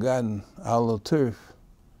kind of gotten our little turf,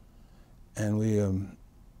 and we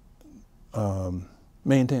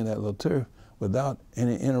maintain that little turf without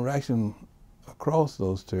any interaction across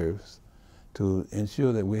those turfs to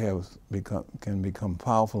ensure that we can become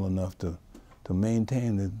powerful enough to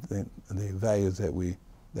maintain the values that we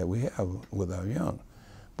have with our young.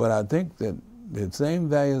 But I think that the same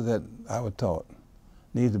values that I was taught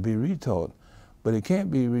need to be retaught, but it can't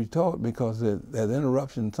be retaught because there's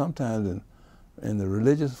interruption sometimes in the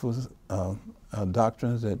religious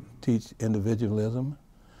doctrines that teach individualism.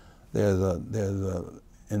 There's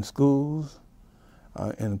in schools,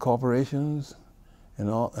 in corporations,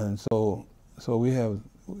 and so we have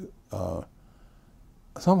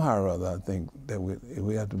somehow or other, I think, that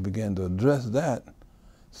we have to begin to address that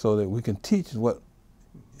so that we can teach what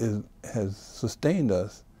has sustained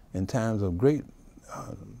us in times of great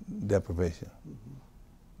deprivation.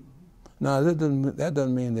 Now, that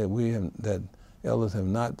doesn't mean that that elders have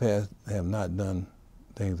not done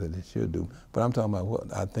things that they should do, but I'm talking about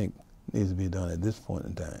what I think needs to be done at this point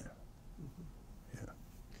in time. Yeah.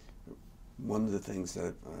 One of the things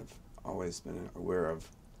that I've always been aware of,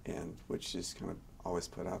 and which is kind of always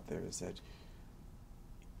put out there, is that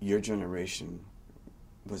your generation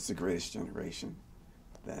was the greatest generation,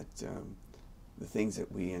 that the things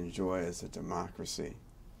that we enjoy as a democracy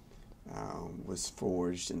was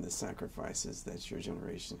forged in the sacrifices that your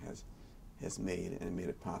generation has made, and made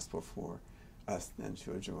it possible for us then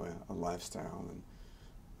to enjoy a lifestyle and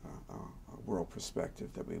a world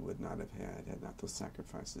perspective that we would not have had not those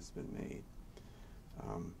sacrifices been made.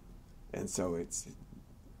 And so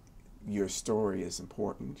your story is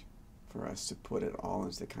important for us to put it all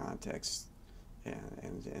into context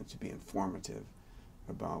and to be informative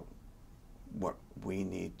about what we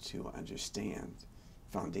need to understand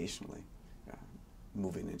foundationally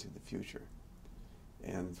moving into the future.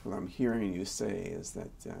 And what I'm hearing you say is that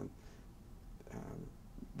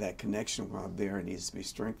that connection, while there, needs to be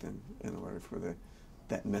strengthened in order for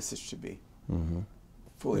that message to be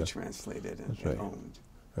fully translated and owned.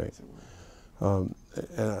 Right. And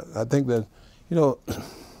I think that, I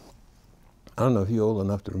don't know if you're old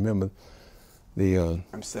enough to remember the.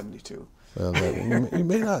 I'm 72. Well, you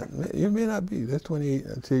may not be. That's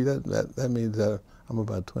 28. See, that means that I'm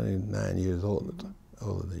about 29 years older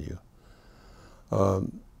than you.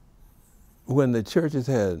 When the churches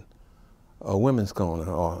had a women's corner,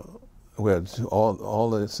 or where all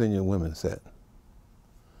the senior women sat,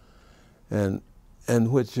 and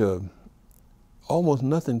which almost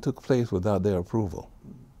nothing took place without their approval.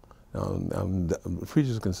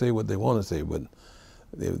 Preachers can say what they want to say, but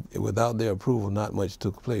without their approval, not much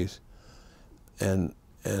took place. So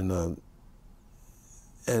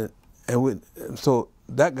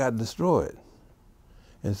that got destroyed,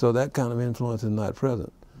 and so that kind of influence is not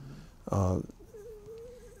present.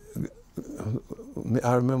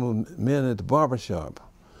 I remember men at the barber shop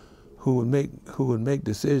who would make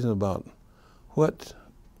decisions about what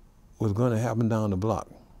was going to happen down the block.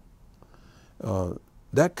 When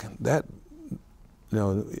I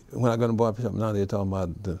go to the barber shop now, they're talking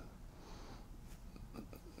about the.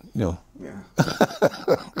 Yeah.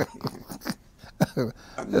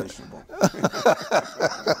 Unmentionable.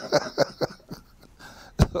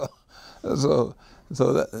 So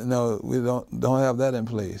that, we don't have that in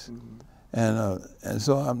place, and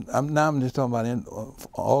so I'm just talking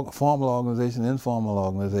about formal organizations, informal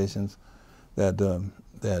organizations that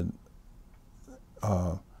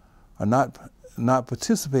are not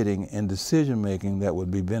participating in decision making that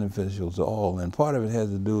would be beneficial to all, and part of it has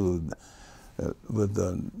to do with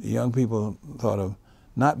young people sort of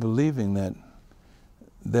not believing that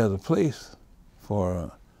there's a place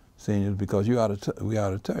for seniors because we out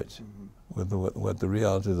of touch with what the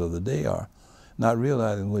realities of the day are, not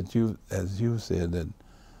realizing what as you said, that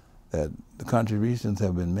the contributions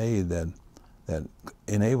have been made that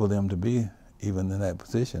enable them to be even in that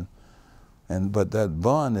position, but that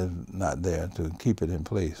bond is not there to keep it in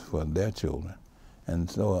place for their children, and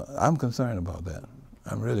so I'm concerned about that.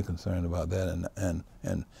 I'm really concerned about that, and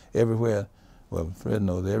everywhere, well, Fred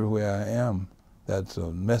knows, everywhere I am, that's a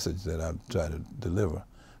message that I try to deliver,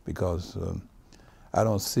 because I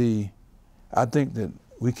think that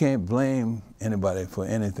we can't blame anybody for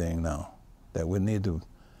anything now, that we need to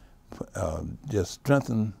just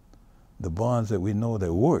strengthen the bonds that we know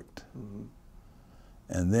that worked.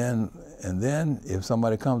 And then if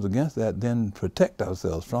somebody comes against that, then protect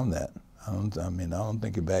ourselves from that. I don't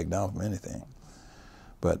think you back down from anything.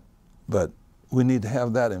 But but we need to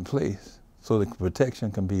have that in place so the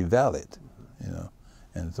protection can be valid, you know.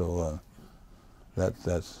 And so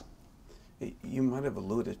that's. You might have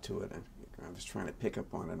alluded to it. I was trying to pick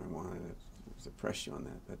up on it. I wanted to press you on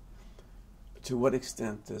that. But to what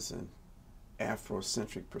extent does an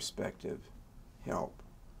Afrocentric perspective help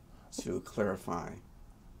to clarify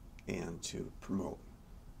and to promote?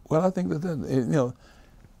 Well, I think that, you know,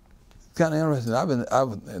 it's kind of interesting.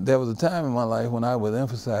 There was a time in my life when I would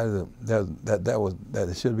emphasize that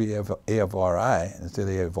it should be AFRI instead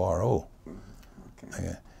of AFRO.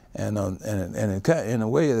 Okay. And it in a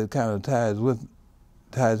way it kind of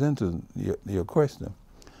ties into your question.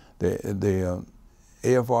 The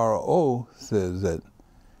AFRO says that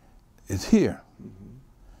it's here.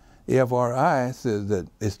 AFRI says that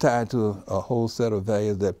it's tied to a whole set of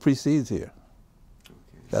values that precedes here.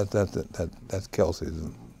 Okay. That's Kelsey's,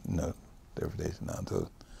 you know, interpretation now.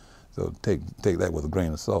 So take that with a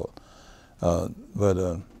grain of salt.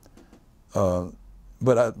 But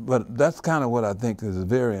that's kind of what I think is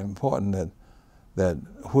very important, that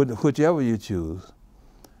whichever you choose,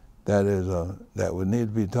 that we need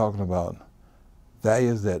to be talking about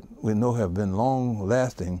values that we know have been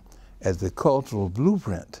long-lasting as the cultural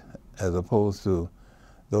blueprint, as opposed to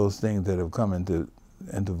those things that have come into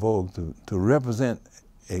vogue to represent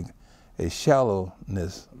a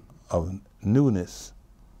shallowness of newness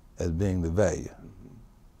as being the value.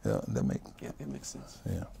 You know, it makes sense.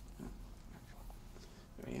 Yeah.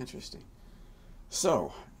 Very interesting.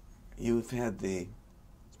 So, you've had the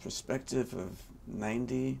perspective of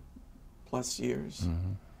 90 plus years.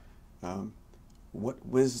 What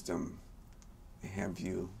wisdom have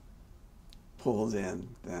you pulled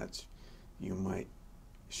in that you might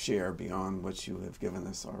share beyond what you have given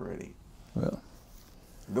us already? Well,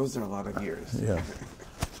 those are a lot of years. Yeah.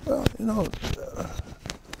 Well, you know,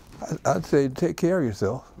 I'd say take care of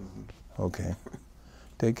yourself. Okay.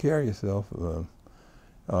 Take care of yourself.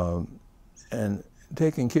 And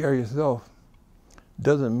taking care of yourself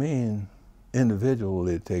doesn't mean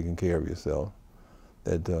individually taking care of yourself.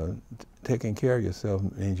 That taking care of yourself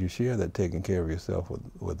means you share that taking care of yourself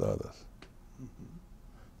with others.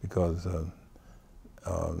 Because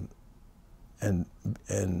and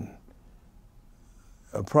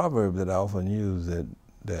a proverb that I often use that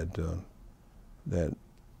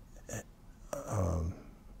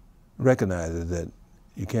recognizes that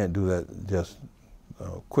you can't do that just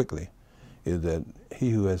quickly is that he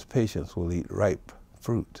who has patience will eat ripe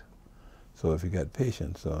fruit. So if you got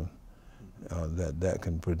patience, that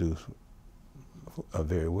can produce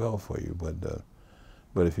very well for you.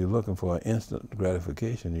 But if you're looking for an instant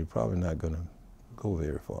gratification, you're probably not going to go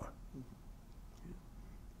very far.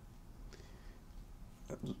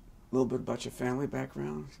 A little bit about your family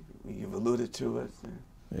background. You've alluded to it.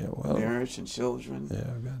 Yeah, well, marriage and children.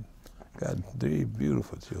 Yeah, I've got 3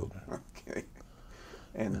 beautiful children. Okay.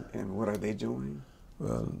 And what are they doing?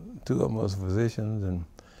 Well, 2 of them are physicians, and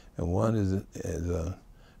one is a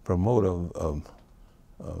promoter of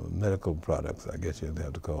medical products, I guess you'd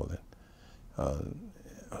have to call it.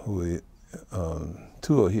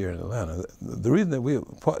 2 are here in Atlanta. The reason that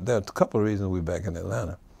there are a couple of reasons we're back in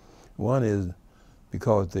Atlanta. One is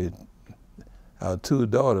because our 2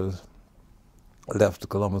 daughters left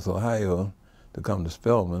Columbus, Ohio to come to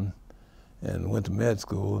Spelman and went to med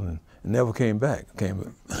school and never came back.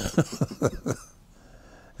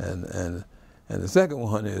 And the second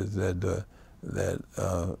one is that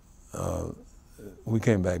we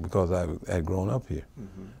came back because I had grown up here.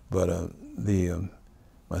 But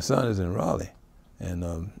my son is in Raleigh,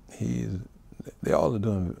 and they all are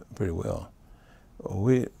doing pretty well. I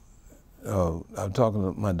was talking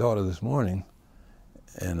to my daughter this morning,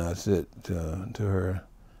 and I said to her,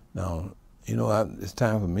 now, you know, it's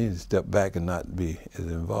time for me to step back and not be as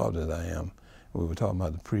involved as I am. We were talking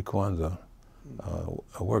about the pre-Kwanzaa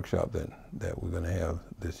a workshop that we're going to have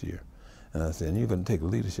this year. And I said, and you're going to take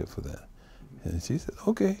leadership for that. And she said,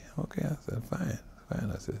 okay. I said, fine.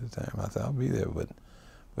 I said, it's time. I said, I'll be there, but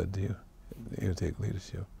you take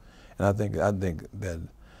leadership. And I think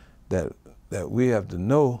that we have to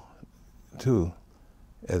know, too,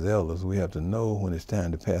 as elders, we have to know when it's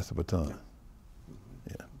time to pass the baton.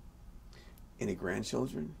 Yeah. Any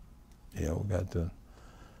grandchildren? Yeah, we got the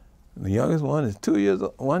youngest one is 2 years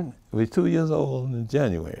old. One will be 2 years old in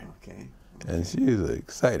January. Okay. And she's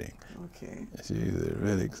exciting. Okay. She's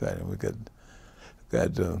really exciting. We got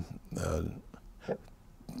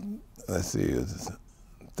let's see, it's a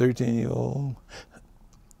 13-year-old.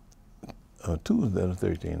 2 that are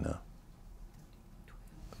 13 now.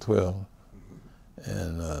 12.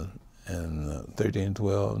 And 13,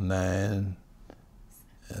 12, 9,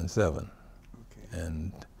 and 7. Okay.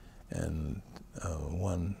 and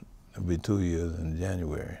one will be 2 years in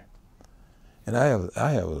January. And I have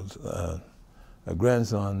a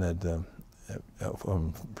grandson that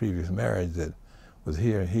from previous marriage that was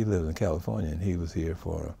here. He lives in California, and he was here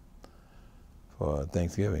for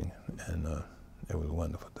Thanksgiving, and it was a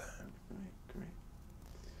wonderful time. Great.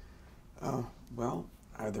 Well,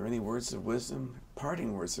 are there any words of wisdom,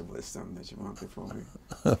 parting words of wisdom that you want before we?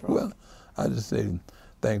 Well, I just say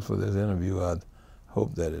thanks for this interview. I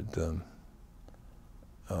hope that it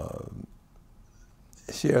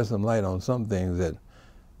shares some light on some things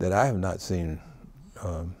that I have not seen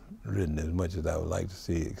written as much as I would like to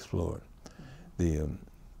see explored.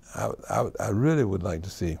 I really would like to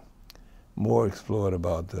see more explored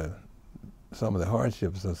about some of the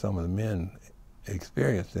hardships that some of the men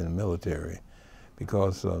experienced in the military,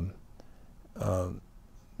 because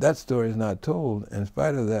that story is not told. In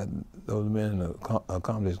spite of that, those men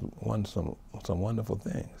accomplished some wonderful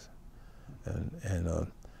things, and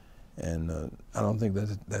I don't think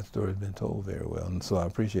that story has been told very well. And so I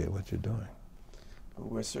appreciate what you're doing. Well,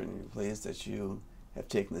 we're certainly pleased that you have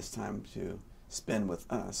taken this time to spend with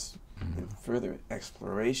us in further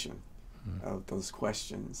exploration of those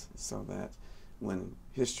questions, so that when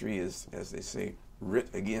history is, as they say, writ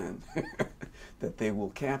again, that they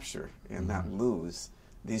will capture and not lose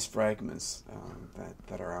these fragments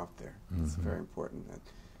that are out there. It's very important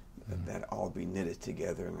that all be knitted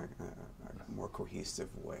together in a more cohesive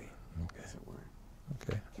way, as it were.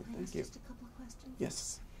 Okay. Thank you. Just a couple of questions?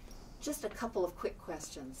 Yes. Just a couple of quick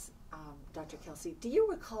questions. Dr. Kelsey, do you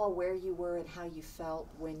recall where you were and how you felt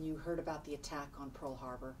when you heard about the attack on Pearl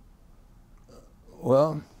Harbor?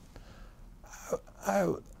 Well, I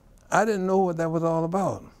didn't know what that was all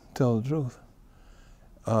about, to tell the truth.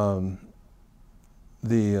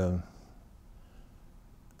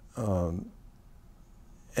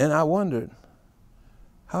 And I wondered,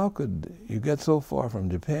 how could you get so far from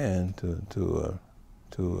Japan to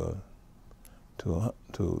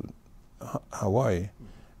Hawaii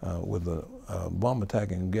with a bomb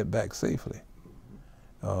attack and get back safely?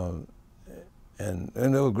 And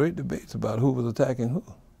there were great debates about who was attacking who.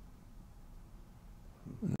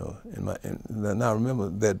 You know, now remember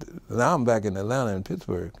that now I'm back in Atlanta and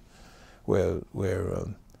Pittsburgh, where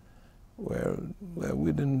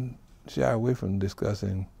we didn't shy away from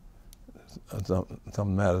discussing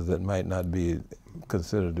some matters that might not be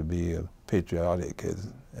considered to be patriotic as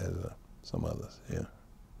some others. Yeah.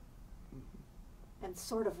 And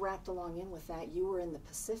sort of wrapped along in with that, you were in the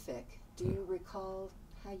Pacific. Do you recall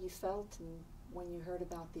how you felt when you heard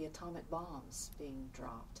about the atomic bombs being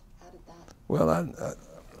dropped? How did that?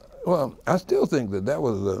 Well, I still think that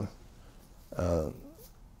was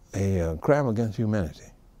a crime against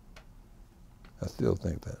humanity. I still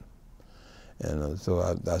think that, and so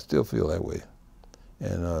I still feel that way,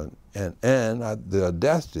 and the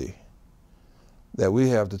audacity that we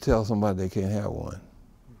have to tell somebody they can't have one.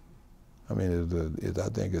 I mean,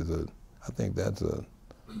 I think that's a.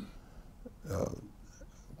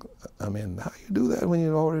 I mean, how you do that when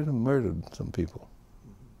you've already murdered some people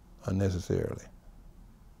unnecessarily?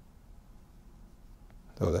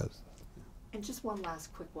 So that's. And just one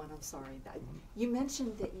last quick one, I'm sorry. You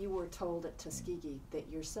mentioned that you were told at Tuskegee that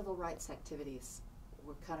your civil rights activities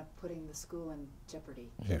were kind of putting the school in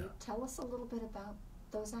jeopardy. Can you tell us a little bit about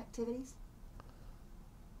those activities?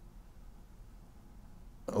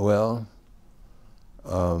 Well,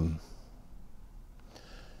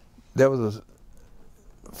 there was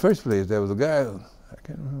first place, there was a guy, I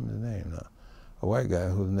can't remember his name now, a white guy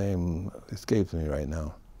whose name escapes me right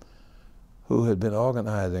now, who had been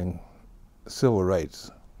organizing civil rights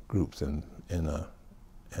groups in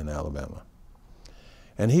Alabama,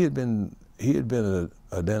 and he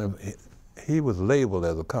was labeled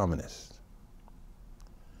as a communist.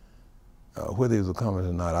 Whether he was a communist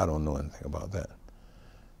or not, I don't know anything about that.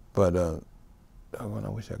 But I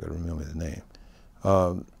wish I could remember his name.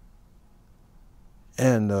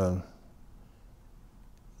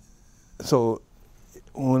 So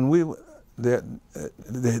when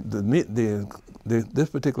this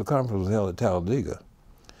particular conference was held at Talladega,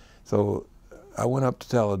 so I went up to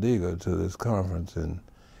Talladega to this conference, and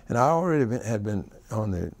I already had been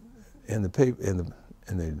in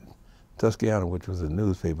the Tuskegee, which was a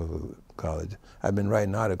newspaper for the college. I'd been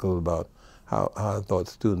writing articles about how I thought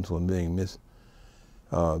students were being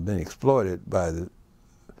exploited by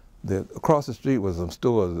across the street was some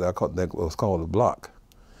stores that was called the Block,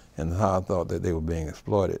 and how I thought that they were being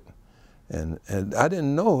exploited. And I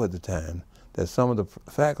didn't know at the time that some of the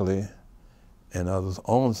faculty and others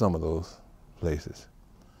owned some of those places.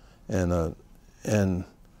 And then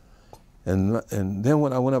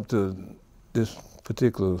when I went up to this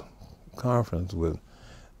particular conference with,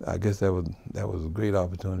 I guess that was a great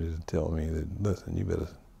opportunity to tell me that, listen, you better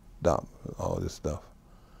stop all this stuff.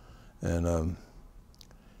 And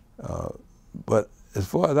but as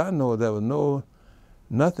far as I know, there was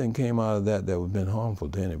nothing came out of that would have been harmful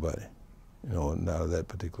to anybody, you know, out of that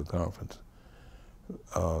particular conference.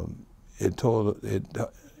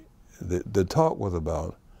 The talk was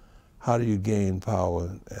about how do you gain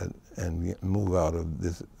power and move out of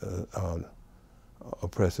this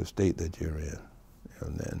oppressive state that you're in,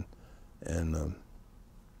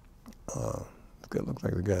 it looks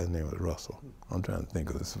like the guy's name was Russell. I'm trying to think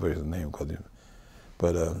of his first name,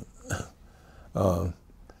 but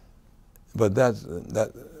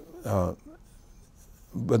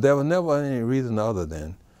there was never any reason other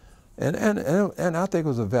than, and I think it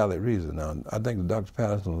was a valid reason. Now, I think that Dr.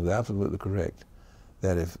 Patterson was absolutely correct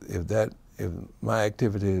that if my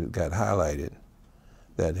activity got highlighted,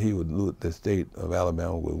 that the state of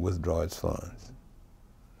Alabama would withdraw its funds.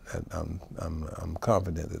 I'm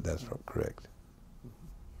confident that that's correct.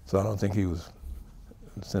 So I don't think he was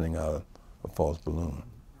sending out a false balloon.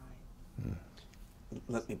 Right.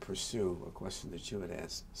 Let me pursue a question that you had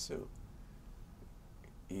asked, Sue.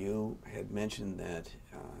 You had mentioned that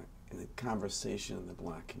in the conversation in the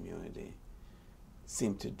black community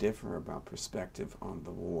seemed to differ about perspective on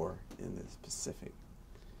the war in the Pacific.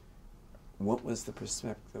 What was the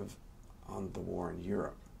perspective on the war in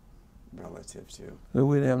Europe relative to?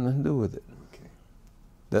 We didn't have nothing to do with it. Okay.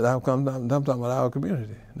 I'm talking about our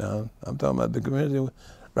community. Now, I'm talking about the community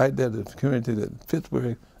right there, the community that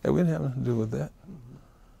Pittsburgh, and we didn't have nothing to do with that.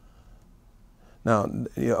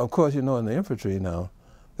 Mm-hmm. Now, of course, you know, in the infantry now,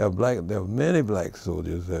 there were many black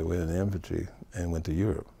soldiers that were in the infantry and went to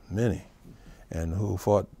Europe, many, and who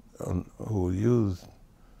fought, who used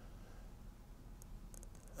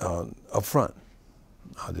up front.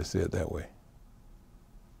 I'll just say it that way.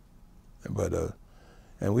 But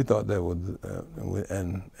and we thought that was,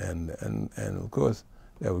 and of course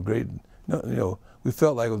that was great. You know, we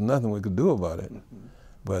felt like there was nothing we could do about it,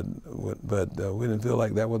 but we didn't feel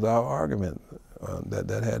like that was our argument.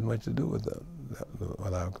 That had much to do with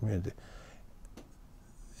our community.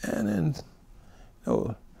 And then, you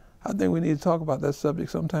know, I think we need to talk about that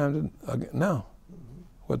subject sometimes now,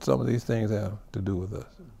 what some of these things have to do with us.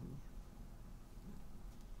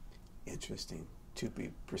 Interesting, to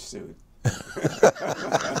be pursued.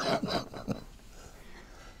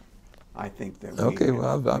 I think that I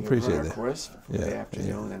appreciate run our that. course for the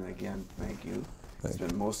afternoon, and again, thank you. It's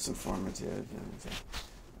been most informative, and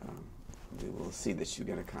we will see that you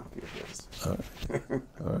get a copy of this. All right.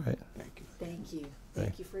 All right. Thank you. Thank you.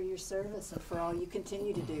 Thank you for your service and for all you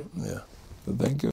continue to do. Yeah. Well, thank you.